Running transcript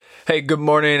Hey, good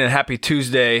morning and happy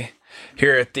Tuesday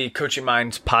here at the Coaching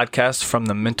Minds podcast from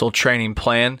the Mental Training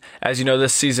Plan. As you know,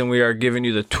 this season we are giving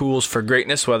you the tools for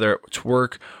greatness, whether it's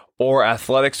work or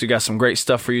athletics. We got some great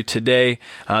stuff for you today.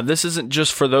 This isn't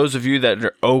just for those of you that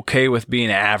are okay with being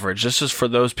average. This is for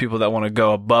those people that want to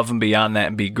go above and beyond that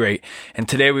and be great. And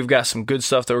today we've got some good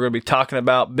stuff that we're going to be talking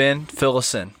about. Ben, fill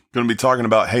us in. Going to be talking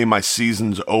about, hey, my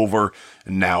season's over,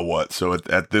 and now what? So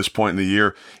at this point in the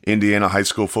year, Indiana high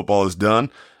school football is done,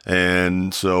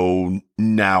 and so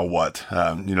now what?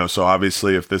 So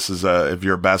obviously if this is if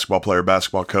you're a basketball player,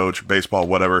 basketball coach, baseball,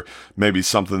 whatever, maybe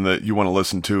something that you want to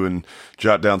listen to and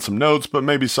jot down some notes, but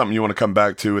maybe something you want to come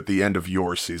back to at the end of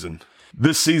your season.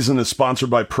 This season is sponsored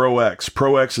by ProX.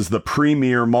 ProX is the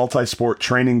premier multi-sport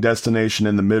training destination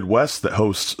in the Midwest that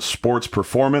hosts sports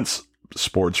performance,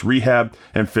 sports rehab,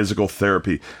 and physical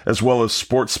therapy, as well as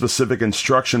sports-specific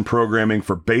instruction programming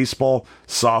for baseball,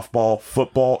 softball,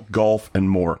 football, golf, and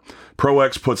more.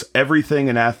 ProX puts everything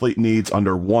an athlete needs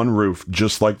under one roof,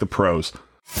 just like the pros.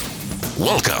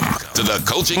 Welcome to the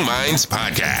Coaching Minds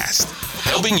podcast,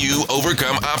 helping you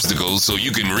overcome obstacles so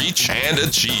you can reach and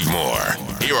achieve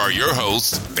more. Here are your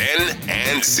hosts, Ben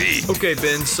and C. Okay,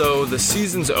 Ben, so the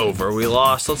season's over.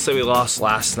 Let's say we lost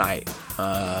last night.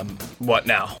 What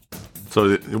now?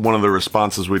 So one of the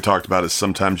responses we talked about is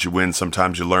sometimes you win,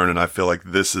 sometimes you learn, and I feel like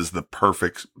this is the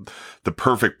perfect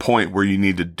point where you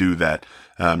need to do that.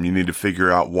 You need to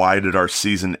figure out, why did our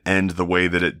season end the way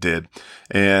that it did?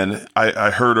 And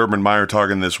I heard Urban Meyer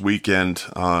talking this weekend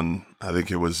on, I think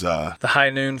it was the high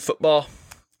noon football.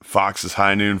 Fox's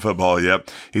High Noon Football, yep.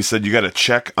 He said you got to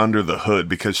check under the hood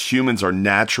because humans are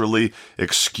naturally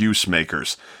excuse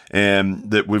makers, and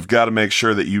that we've got to make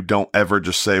sure that you don't ever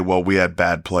just say, well, we had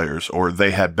bad players, or they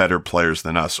had better players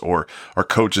than us, or our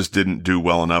coaches didn't do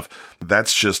well enough.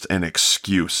 That's just an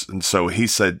excuse. And so he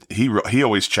said he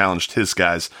always challenged his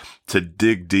guys to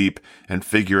dig deep and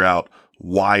figure out,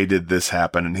 why did this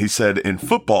happen? And he said in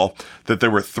football that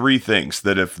there were three things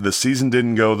that if the season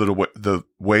didn't go the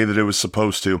way that it was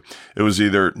supposed to, it was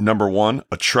either, number one,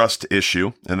 a trust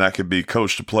issue, and that could be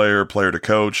coach to player, player to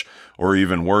coach, or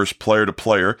even worse, player to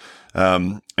player.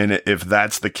 And if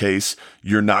that's the case,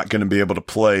 you're not going to be able to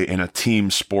play in a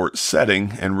team sport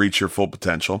setting and reach your full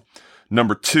potential.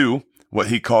 Number two, what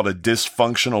he called a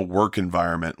dysfunctional work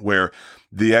environment, where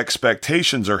the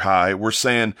expectations are high. We're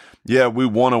saying, yeah, we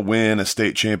want to win a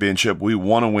state championship. We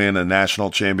want to win a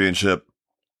national championship,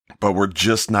 but we're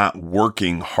just not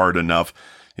working hard enough.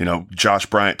 Josh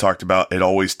Bryant talked about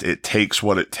it takes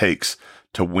what it takes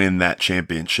to win that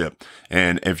championship.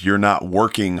 And if you're not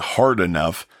working hard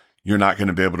enough, you're not going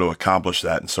to be able to accomplish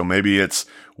that. And so maybe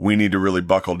we need to really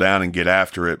buckle down and get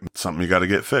after it. It's something you got to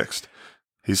get fixed.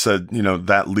 He said,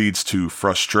 that leads to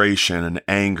frustration and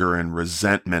anger and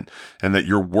resentment, and that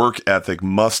your work ethic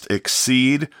must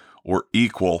exceed or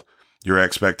equal your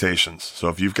expectations. So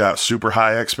if you've got super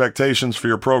high expectations for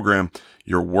your program,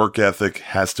 your work ethic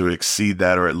has to exceed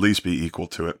that or at least be equal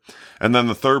to it. And then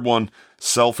the third one,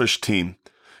 selfish team.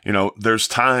 There's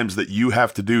times that you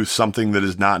have to do something that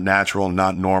is not natural and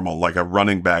not normal, like a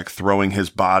running back throwing his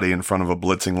body in front of a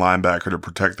blitzing linebacker to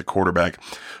protect the quarterback,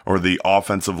 or the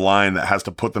offensive line that has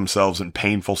to put themselves in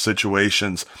painful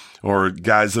situations, or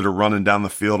guys that are running down the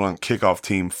field on kickoff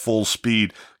team full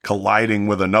speed, colliding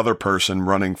with another person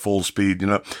running full speed.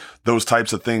 Those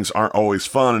types of things aren't always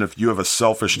fun. And if you have a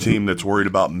selfish team that's worried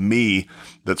about me,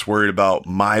 that's worried about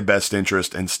my best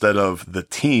interest instead of the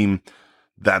team,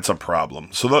 that's a problem.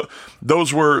 So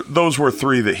those were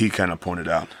three that he kind of pointed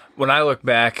out. When I look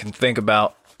back and think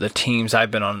about the teams I've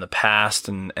been on in the past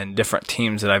and different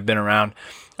teams that I've been around,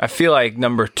 I feel like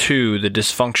number two, the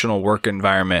dysfunctional work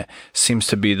environment, seems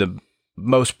to be the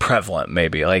most prevalent,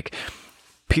 maybe.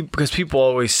 Because people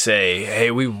always say, hey,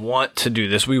 we want to do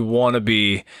this. We want to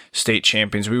be state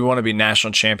champions. We want to be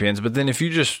national champions. But then if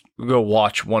you just go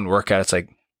watch one workout, it's like,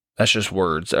 that's just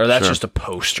words, or that's just a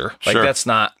poster. Sure.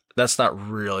 That's not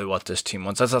really what this team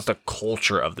wants. That's not the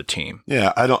culture of the team.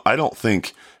 Yeah, I don't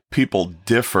think people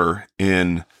differ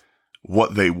in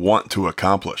what they want to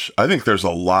accomplish. I think there's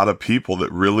a lot of people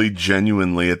that really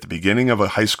genuinely at the beginning of a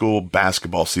high school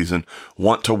basketball season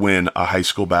want to win a high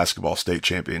school basketball state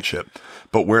championship.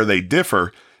 But where they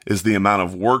differ is the amount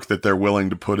of work that they're willing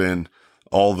to put in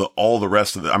all the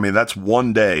rest of it. I mean, that's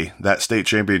one day. That state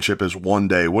championship is one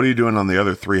day. What are you doing on the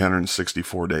other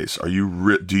 364 days? Do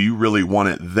you really want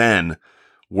it then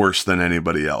worse than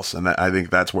anybody else? And I think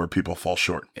that's where people fall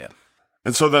short. Yeah.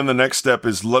 And so then the next step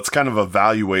is, let's kind of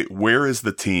evaluate, where is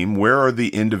the team? Where are the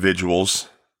individuals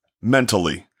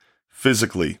mentally,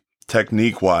 physically,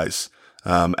 technique-wise,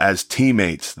 as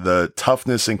teammates, the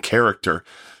toughness and character,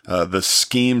 the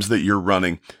schemes that you're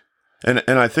running. And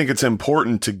I think it's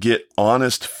important to get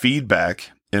honest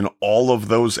feedback in all of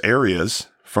those areas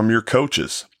from your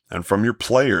coaches and from your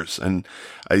players. And,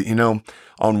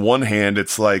 on one hand,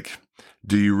 it's like,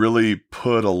 do you really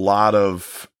put a lot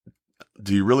of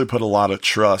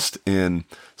trust in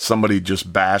somebody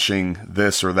just bashing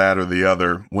this or that or the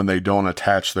other when they don't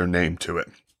attach their name to it?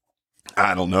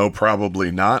 I don't know.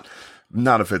 Probably not.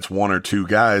 Not if it's one or two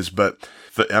guys, but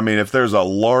if there's a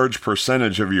large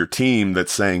percentage of your team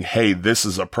that's saying, hey, this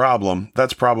is a problem,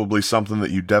 that's probably something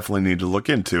that you definitely need to look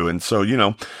into. And so,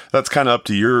 that's kind of up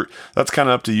to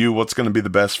you what's going to be the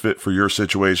best fit for your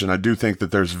situation. I do think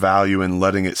that there's value in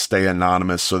letting it stay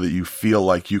anonymous so that you feel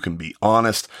like you can be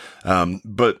honest.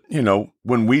 But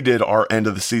when we did our end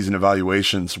of the season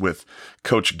evaluations with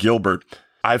Coach Gilbert,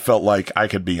 I felt like I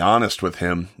could be honest with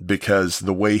him because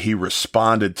the way he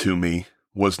responded to me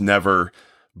was never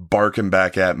barking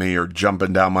back at me or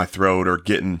jumping down my throat or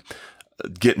getting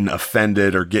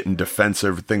offended or getting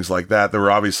defensive, things like that. There were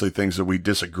obviously things that we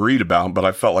disagreed about, but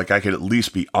I felt like I could at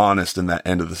least be honest in that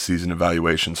end of the season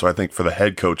evaluation. So I think for the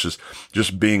head coaches,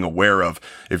 just being aware of,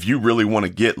 if you really want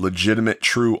to get legitimate,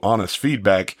 true, honest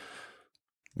feedback,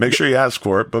 make sure you ask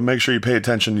for it, but make sure you pay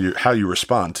attention to how you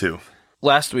respond too.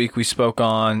 Last week we spoke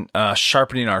on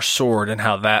sharpening our sword and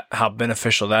how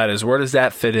beneficial that is. Where does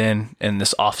that fit in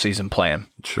this off-season plan?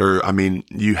 Sure.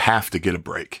 You have to get a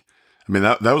break.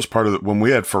 That was part of when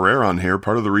we had Ferrer on here,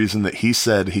 part of the reason that he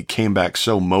said he came back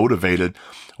so motivated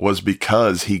was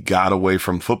because he got away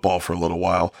from football for a little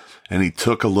while and he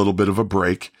took a little bit of a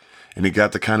break and he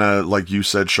got to kind of, like you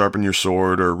said, sharpen your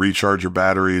sword or recharge your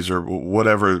batteries or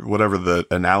whatever the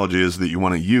analogy is that you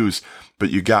want to use, but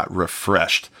you got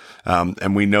refreshed.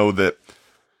 And we know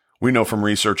from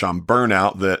research on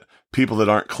burnout that people that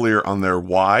aren't clear on their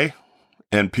why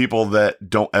and people that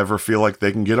don't ever feel like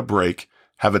they can get a break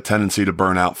have a tendency to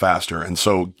burn out faster. And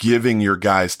so giving your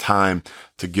guys time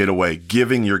to get away,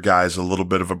 giving your guys a little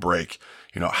bit of a break,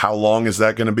 how long is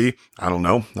that going to be? I don't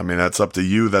know. That's up to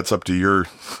you. That's up to your,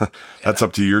 that's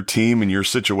up to your team and your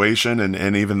situation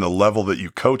and even the level that you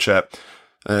coach at.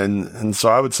 And so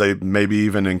I would say maybe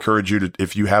even encourage you to,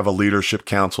 if you have a leadership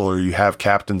council or you have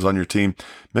captains on your team,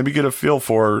 maybe get a feel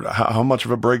for how much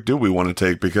of a break do we want to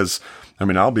take? Because,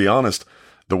 I'll be honest,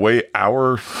 the way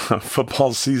our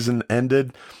football season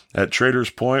ended at Traders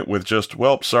Point with just,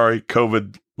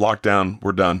 COVID lockdown,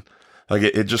 we're done. Like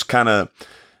it just kind of,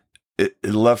 it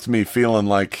left me feeling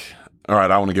like, all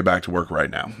right, I want to get back to work right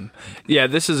now. Yeah,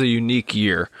 this is a unique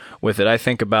year with it. I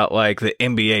think about like the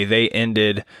NBA, they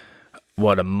ended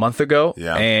a month ago,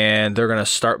 and they're going to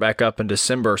start back up in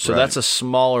December. So that's a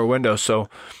smaller window. So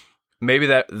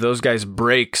maybe those guys'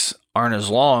 breaks aren't as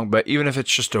long, but even if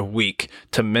it's just a week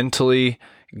to mentally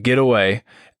get away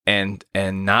and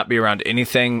not be around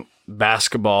anything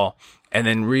basketball, and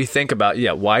then rethink about,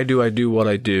 why do I do what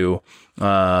I do?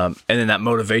 And then that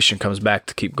motivation comes back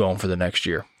to keep going for the next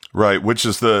year. Right. Which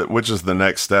is the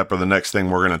next step or the next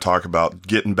thing we're going to talk about,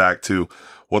 getting back to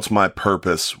what's my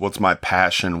purpose? What's my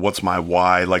passion? What's my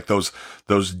why? Like those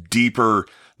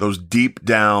deep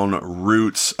down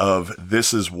roots of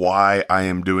this is why I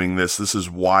am doing this. This is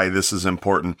why this is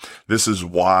important. This is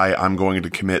why I'm going to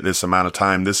commit this amount of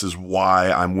time. This is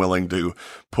why I'm willing to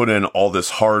put in all this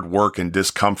hard work and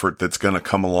discomfort that's going to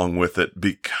come along with it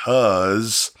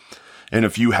and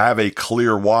if you have a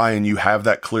clear why and you have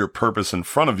that clear purpose in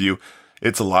front of you,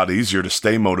 it's a lot easier to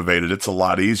stay motivated. It's a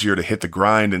lot easier to hit the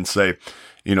grind and say,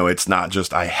 it's not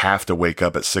just I have to wake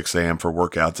up at 6 a.m. for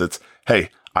workouts. It's, hey,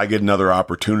 I get another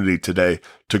opportunity today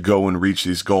to go and reach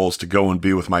these goals, to go and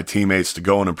be with my teammates, to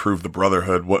go and improve the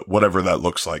brotherhood, whatever that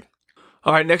looks like.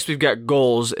 All right, next we've got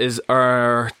goals.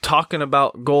 Are talking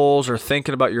about goals or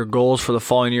thinking about your goals for the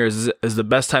following year, is the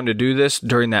best time to do this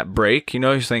during that break?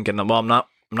 You're thinking, well, I'm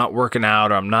not working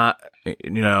out or I'm not,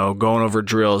 going over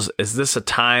drills. Is this a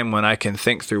time when I can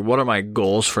think through what are my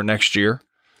goals for next year?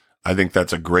 I think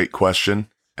that's a great question.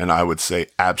 And I would say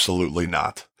absolutely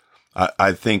not.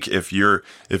 I think if you're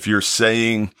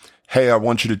saying, hey, I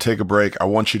want you to take a break, I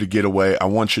want you to get away, I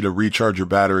want you to recharge your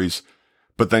batteries,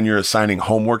 but then you're assigning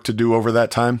homework to do over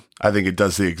that time, I think it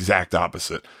does the exact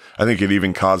opposite. I think it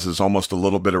even causes almost a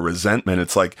little bit of resentment.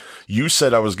 It's like, you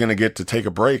said I was going to get to take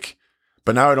a break,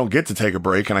 but now I don't get to take a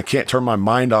break and I can't turn my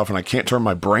mind off and I can't turn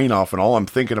my brain off. And all I'm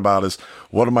thinking about is,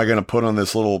 what am I going to put on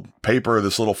this little paper,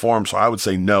 this little form? So I would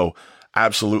say no,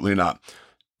 absolutely not.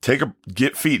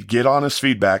 Get honest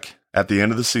feedback at the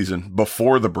end of the season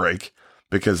before the break,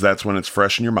 because that's when it's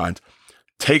fresh in your mind.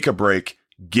 Take a break,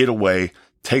 get away,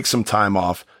 take some time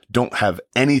off. Don't have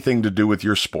anything to do with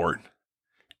your sport.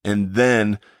 And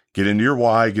then Get into your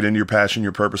why, get into your passion,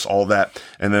 your purpose, all that.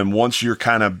 And then once you're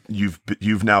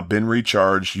you've now been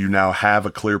recharged, you now have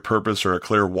a clear purpose or a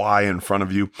clear why in front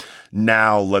of you.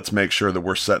 Now let's make sure that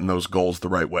we're setting those goals the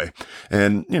right way.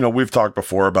 And, we've talked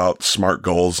before about SMART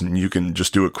goals, and you can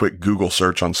just do a quick Google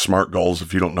search on SMART goals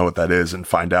if you don't know what that is and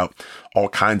find out all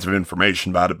kinds of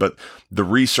information about it. But the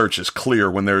research is clear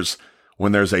when there's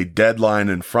a deadline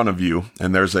in front of you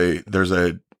and there's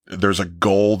a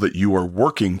goal that you are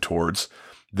working towards,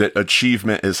 that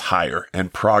achievement is higher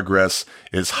and progress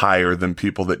is higher than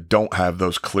people that don't have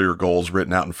those clear goals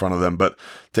written out in front of them. But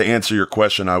to answer your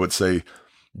question, I would say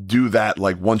do that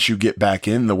like once you get back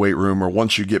in the weight room or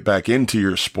once you get back into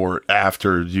your sport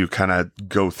after you kind of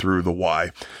go through the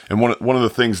why. And one of the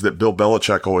things that Bill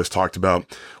Belichick always talked about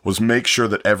was make sure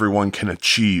that everyone can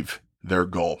achieve their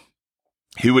goal.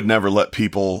 He would never let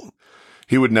people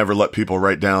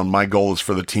write down, my goal is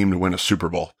for the team to win a Super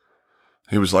Bowl.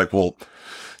 He was like, well,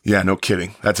 yeah, no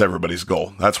kidding. That's everybody's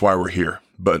goal. That's why we're here.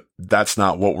 But that's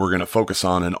not what we're going to focus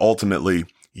on. And ultimately,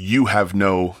 you have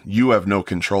no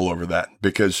control over that,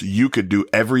 because you could do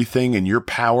everything in your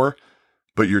power,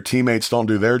 but your teammates don't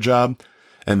do their job,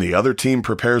 and the other team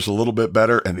prepares a little bit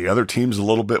better, and the other team's a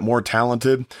little bit more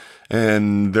talented,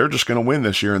 and they're just going to win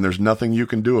this year, and there's nothing you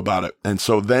can do about it. And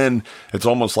so then it's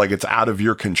almost like it's out of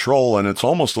your control, and it's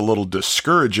almost a little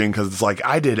discouraging, because it's like,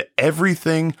 I did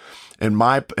everything in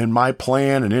my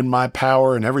plan and in my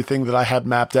power and everything that I had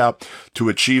mapped out to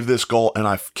achieve this goal, and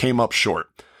I came up short.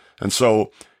 And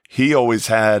so he always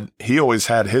had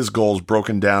his goals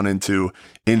broken down into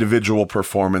individual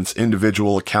performance,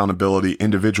 individual accountability,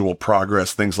 individual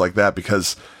progress, things like that,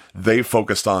 because they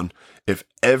focused on, if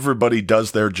everybody does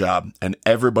their job and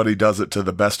everybody does it to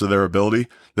the best of their ability,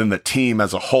 then the team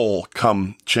as a whole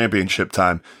come championship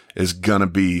time is going to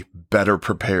be better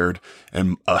prepared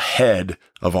and ahead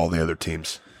of all the other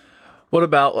teams. What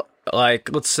about, like,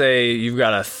 let's say you've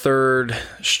got a third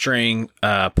string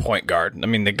point guard. I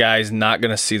mean, the guy's not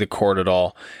going to see the court at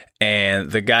all,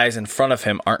 and the guys in front of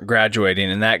him aren't graduating,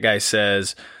 and that guy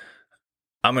says,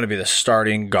 I'm going to be the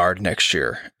starting guard next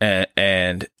year.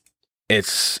 And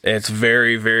it's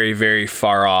very, very, very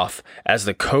far off. As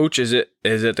the coach, is it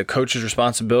the coach's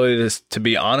responsibility to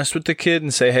be honest with the kid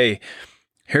and say, hey,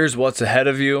 here's what's ahead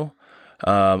of you?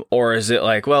 Or is it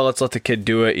like, well, let's let the kid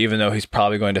do it, even though he's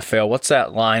probably going to fail? What's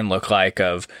that line look like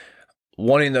of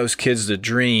wanting those kids to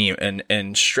dream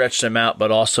and stretch them out,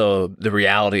 but also the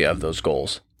reality of those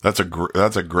goals? That's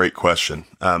a great question.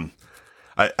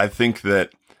 I think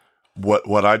that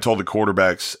what I told the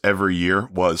quarterbacks every year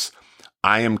was,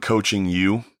 I am coaching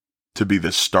you to be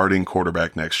the starting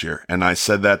quarterback next year. And I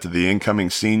said that to the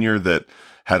incoming senior that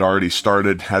had already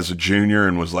started as a junior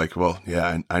and was like, well,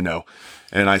 yeah, I know.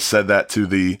 And I said that to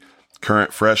the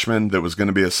current freshman that was going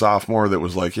to be a sophomore that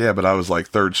was like, yeah, but I was like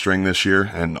third string this year,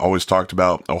 and always talked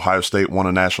about Ohio State won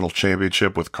a national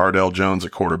championship with Cardell Jones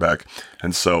at quarterback.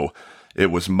 And so it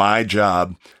was my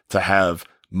job to have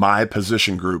my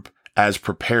position group as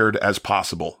prepared as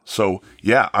possible. So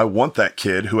yeah, I want that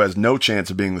kid who has no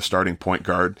chance of being the starting point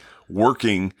guard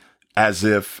working as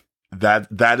if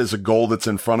that is a goal that's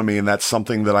in front of me, and that's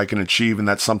something that I can achieve, and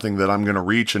that's something that I'm going to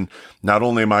reach. And not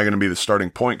only am I going to be the starting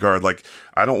point guard, like,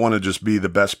 I don't want to just be the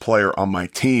best player on my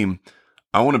team.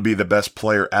 I want to be the best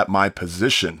player at my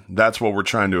position. That's what we're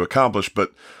trying to accomplish.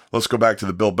 But let's go back to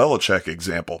the Bill Belichick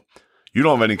example. You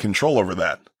don't have any control over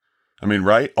that. I mean,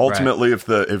 right? Ultimately,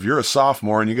 right. If you're a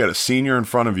sophomore and you got a senior in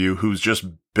front of you who's just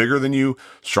bigger than you,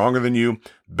 stronger than you,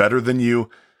 better than you,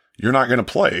 you're not going to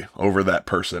play over that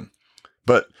person.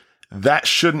 But that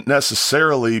shouldn't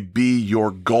necessarily be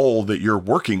your goal that you're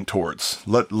working towards.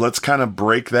 Let's kind of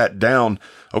break that down.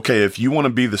 Okay, if you want to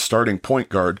be the starting point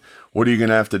guard, what are you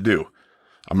going to have to do?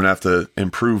 I'm going to have to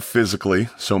improve physically.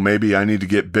 So maybe I need to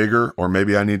get bigger, or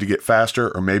maybe I need to get faster,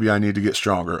 or maybe I need to get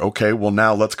stronger. Okay, well,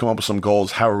 now let's come up with some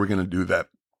goals. How are we going to do that?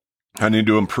 I need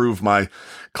to improve my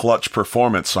clutch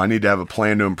performance. So I need to have a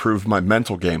plan to improve my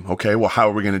mental game. Okay, well, how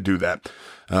are we going to do that?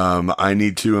 I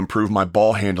need to improve my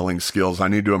ball handling skills. I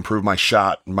need to improve my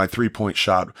shot, my 3-point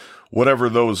shot, whatever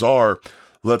those are.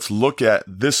 Let's look at,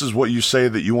 this is what you say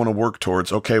that you want to work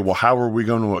towards. Okay, well, how are we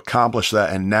going to accomplish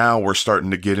that? And now we're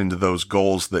starting to get into those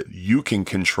goals that you can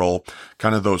control,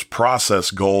 kind of those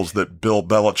process goals that Bill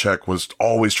Belichick was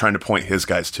always trying to point his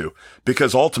guys to,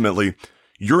 because ultimately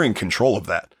you're in control of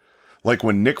that. Like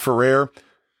when Nick Ferrer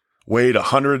weighed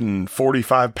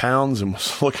 145 pounds and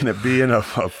was looking at being a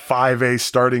 5A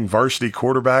starting varsity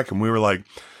quarterback, and we were like,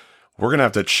 we're going to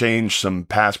have to change some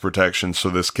pass protection so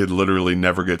this kid literally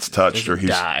never gets touched, or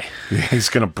he's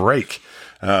going to break.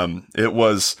 It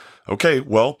was okay,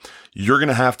 well, you're going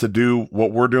to have to do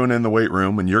what we're doing in the weight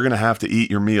room, and you're going to have to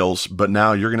eat your meals, but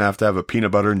now you're going to have a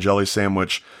peanut butter and jelly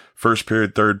sandwich first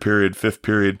period, third period, fifth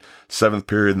period, seventh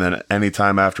period, and then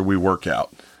anytime after we work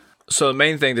out. So the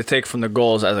main thing to take from the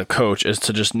goals as a coach is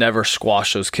to just never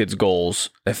squash those kids' goals.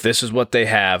 If this is what they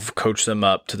have, coach them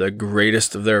up to the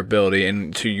greatest of their ability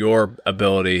and to your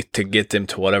ability to get them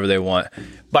to whatever they want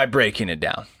by breaking it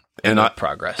down.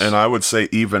 Progress. And I would say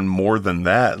even more than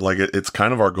that, like it's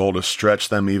kind of our goal to stretch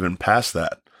them even past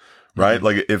that, right? Mm-hmm.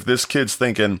 Like if this kid's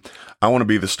thinking, I want to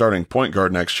be the starting point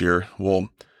guard next year, well,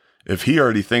 if he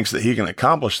already thinks that he can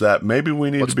accomplish that, maybe we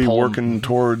need to be working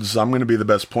towards, I'm going to be the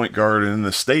best point guard in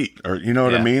the state, or you know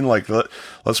what I mean? Like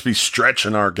let's be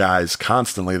stretching our guys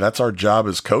constantly. That's our job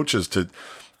as coaches,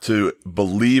 to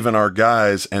believe in our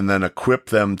guys and then equip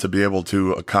them to be able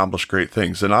to accomplish great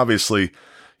things. And obviously,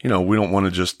 we don't want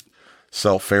to just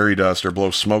sell fairy dust or blow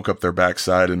smoke up their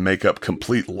backside and make up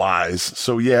complete lies.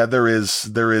 So yeah, there is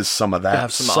some of that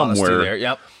have some somewhere. There.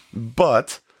 Yep.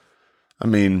 But I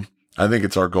mean, I think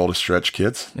it's our goal to stretch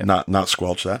kids, not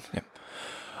squelch that. Yep.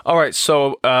 All right,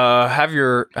 so have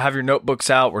your notebooks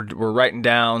out. We're writing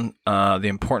down the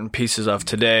important pieces of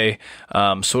today.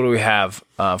 So what do we have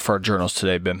for our journals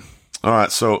today, Ben? All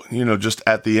right, so just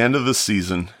at the end of the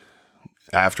season,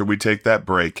 after we take that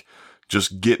break,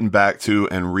 just getting back to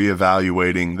and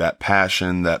reevaluating that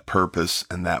passion, that purpose,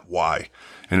 and that why.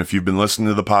 And if you've been listening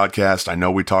to the podcast, I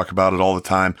know we talk about it all the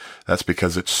time. That's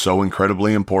because it's so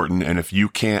incredibly important. And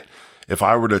if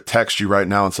I were to text you right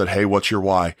now and said, hey, what's your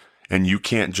why? And you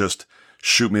can't just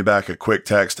shoot me back a quick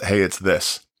text, hey, it's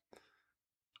this.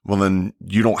 Well, then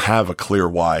you don't have a clear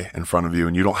why in front of you,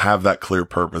 and you don't have that clear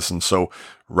purpose. And so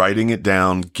writing it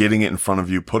down, getting it in front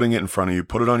of you, putting it in front of you,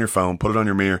 put it on your phone, put it on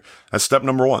your mirror. That's step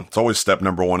number one. It's always step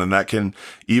number one. And that can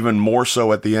even more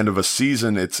so at the end of a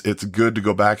season. It's good to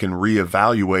go back and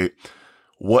reevaluate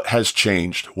what has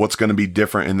changed, what's going to be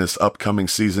different in this upcoming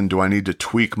season. Do I need to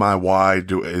tweak my why?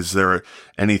 Is there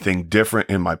anything different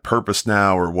in my purpose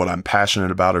now, or what I'm passionate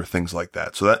about, or things like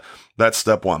that? So that's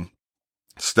step one.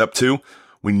 Step two,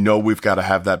 we know we've got to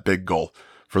have that big goal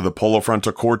for the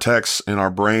prefrontal cortex in our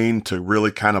brain to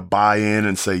really kind of buy in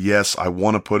and say, yes, I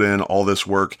want to put in all this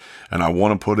work and I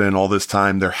want to put in all this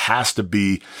time. There has to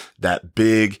be that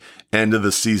big end of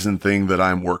the season thing that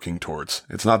I'm working towards.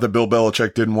 It's not that Bill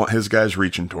Belichick didn't want his guys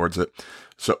reaching towards it.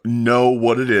 So know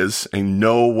what it is and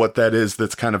know what that is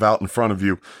that's kind of out in front of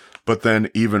you. But then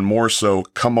even more so,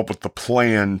 come up with the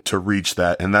plan to reach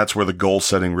that. And that's where the goal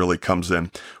setting really comes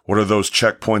in. What are those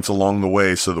checkpoints along the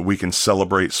way so that we can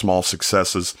celebrate small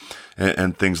successes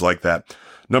and things like that?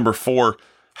 Number 4,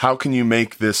 how can you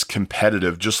make this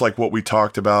competitive? Just like what we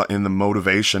talked about in the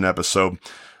motivation episode.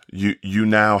 You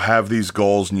now have these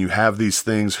goals and you have these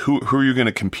things. Who are you going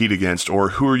to compete against? Or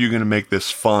who are you going to make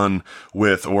this fun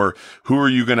with? Or who are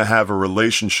you going to have a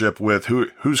relationship with?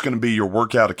 Who's going to be your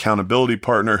workout accountability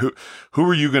partner? Who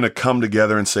are you going to come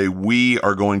together and say, we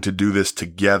are going to do this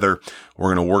together.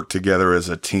 We're going to work together as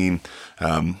a team.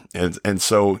 And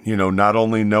so, not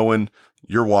only knowing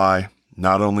your why,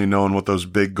 not only knowing what those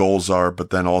big goals are,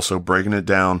 but then also breaking it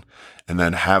down and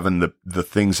then having the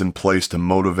things in place to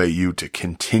motivate you to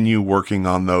continue working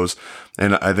on those.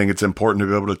 And I think it's important to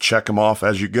be able to check them off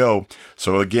as you go.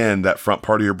 So again, that front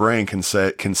part of your brain can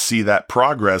see that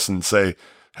progress and say,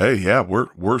 hey, yeah,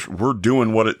 we're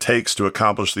doing what it takes to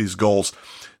accomplish these goals.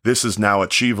 This is now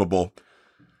achievable.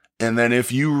 And then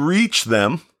if you reach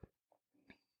them,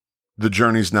 the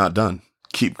journey's not done.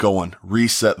 Keep going,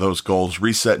 reset those goals,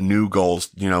 reset new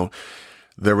goals.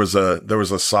 There was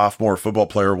a sophomore football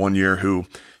player one year who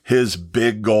his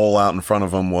big goal out in front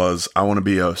of him was, I want to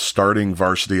be a starting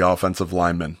varsity offensive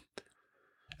lineman.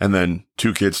 And then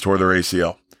 2 kids tore their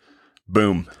ACL.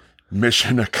 Boom.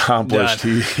 Mission accomplished.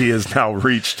 He has now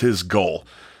reached his goal.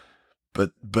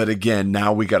 But again,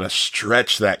 now we got to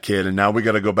stretch that kid, and now we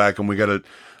got to go back and we got to,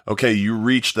 okay, you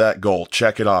reached that goal.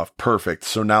 Check it off. Perfect.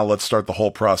 So now let's start the whole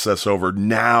process over.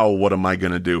 Now what am I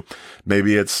going to do?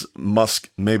 Maybe it's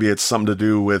something to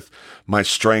do with my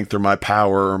strength or my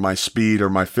power or my speed or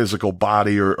my physical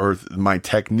body or my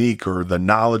technique or the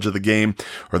knowledge of the game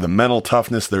or the mental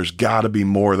toughness. There's got to be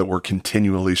more that we're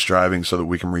continually striving so that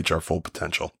we can reach our full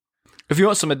potential. If you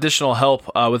want some additional help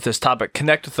with this topic,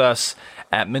 connect with us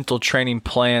at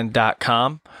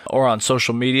mentaltrainingplan.com or on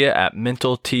social media at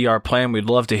mentaltrplan. We'd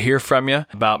love to hear from you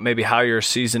about maybe how your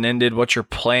season ended, what your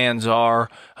plans are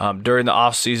during the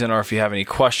off season, or if you have any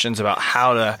questions about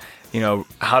how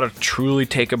to truly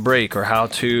take a break or how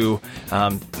to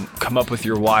come up with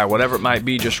your why, whatever it might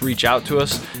be. Just reach out to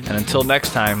us. And until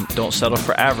next time, don't settle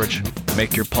for average.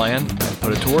 Make your plan and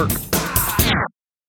put it to work.